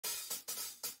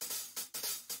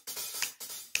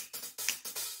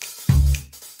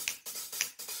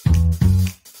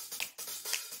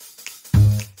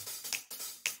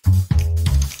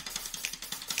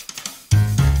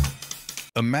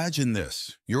Imagine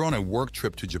this. You're on a work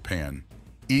trip to Japan,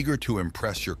 eager to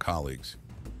impress your colleagues.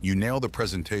 You nail the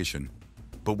presentation,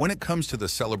 but when it comes to the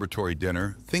celebratory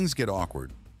dinner, things get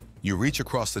awkward. You reach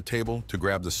across the table to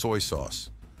grab the soy sauce,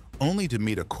 only to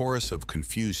meet a chorus of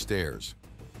confused stares.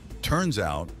 Turns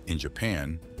out, in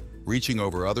Japan, reaching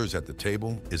over others at the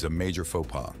table is a major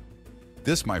faux pas.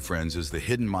 This, my friends, is the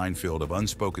hidden minefield of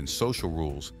unspoken social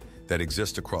rules that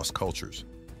exist across cultures.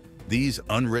 These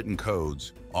unwritten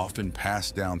codes, often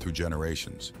passed down through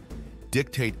generations,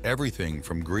 dictate everything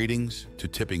from greetings to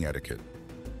tipping etiquette.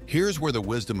 Here's where the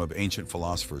wisdom of ancient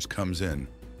philosophers comes in,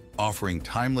 offering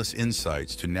timeless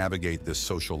insights to navigate this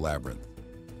social labyrinth.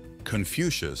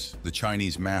 Confucius, the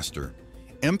Chinese master,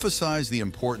 emphasized the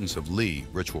importance of Li,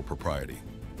 ritual propriety.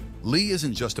 Li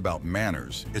isn't just about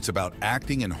manners, it's about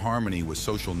acting in harmony with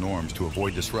social norms to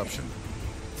avoid disruption.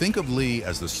 Think of Li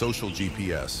as the social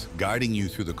GPS, guiding you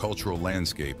through the cultural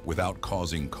landscape without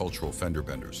causing cultural fender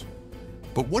benders.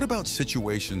 But what about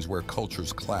situations where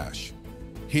cultures clash?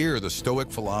 Here, the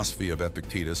Stoic philosophy of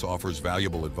Epictetus offers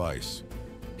valuable advice.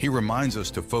 He reminds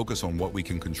us to focus on what we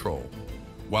can control.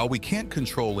 While we can't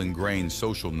control ingrained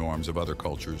social norms of other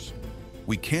cultures,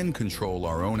 we can control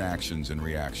our own actions and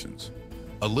reactions.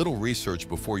 A little research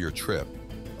before your trip,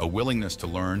 a willingness to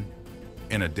learn,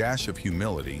 and a dash of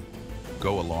humility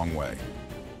go a long way.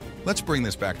 Let's bring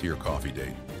this back to your coffee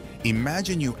date.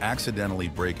 Imagine you accidentally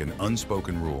break an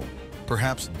unspoken rule,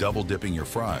 perhaps double dipping your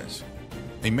fries,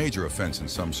 a major offense in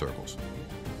some circles.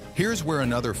 Here's where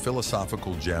another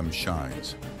philosophical gem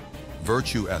shines.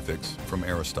 Virtue ethics from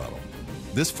Aristotle.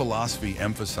 This philosophy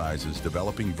emphasizes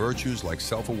developing virtues like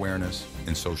self-awareness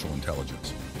and social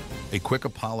intelligence. A quick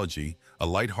apology, a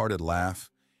lighthearted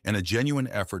laugh, and a genuine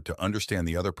effort to understand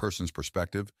the other person's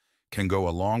perspective can go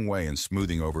a long way in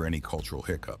smoothing over any cultural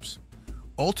hiccups.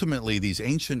 Ultimately, these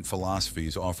ancient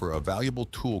philosophies offer a valuable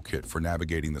toolkit for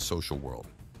navigating the social world.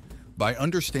 By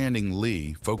understanding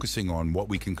Li, focusing on what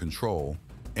we can control,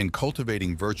 and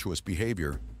cultivating virtuous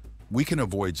behavior, we can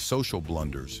avoid social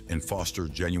blunders and foster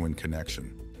genuine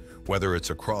connection, whether it's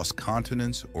across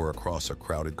continents or across a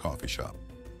crowded coffee shop.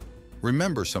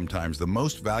 Remember, sometimes the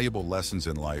most valuable lessons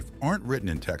in life aren't written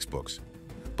in textbooks,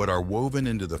 but are woven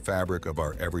into the fabric of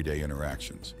our everyday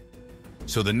interactions.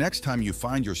 So the next time you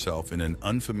find yourself in an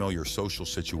unfamiliar social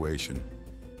situation,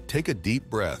 take a deep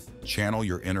breath, channel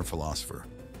your inner philosopher,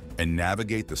 and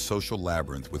navigate the social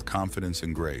labyrinth with confidence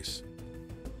and grace.